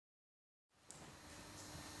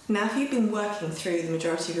Now, if you've been working through the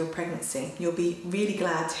majority of your pregnancy, you'll be really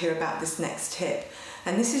glad to hear about this next tip.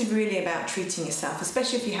 And this is really about treating yourself,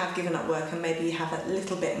 especially if you have given up work and maybe you have a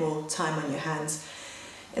little bit more time on your hands.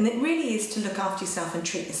 And it really is to look after yourself and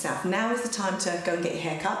treat yourself. Now is the time to go and get your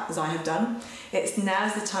hair cut, as I have done. Now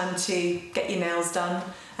is the time to get your nails done,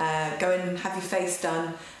 go and have your face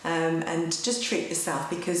done, and just treat yourself,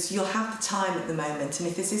 because you'll have the time at the moment. And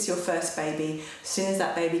if this is your first baby, as soon as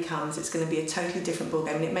that baby comes, it's going to be a totally different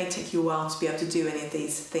ballgame, and it may take you a while to be able to do any of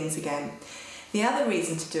these things again. The other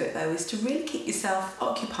reason to do it, though, is to really keep yourself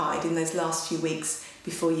occupied in those last few weeks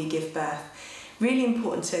before you give birth. Really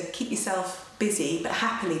important to keep yourself busy, but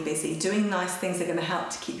happily busy, doing nice things that are going to help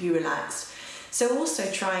to keep you relaxed. So also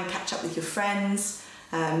try and catch up with your friends,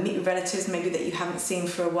 meet with relatives maybe that you haven't seen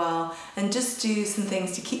for a while, and just do some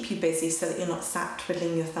things to keep you busy so that you're not sat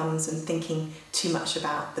twiddling your thumbs and thinking too much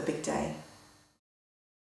about the big day.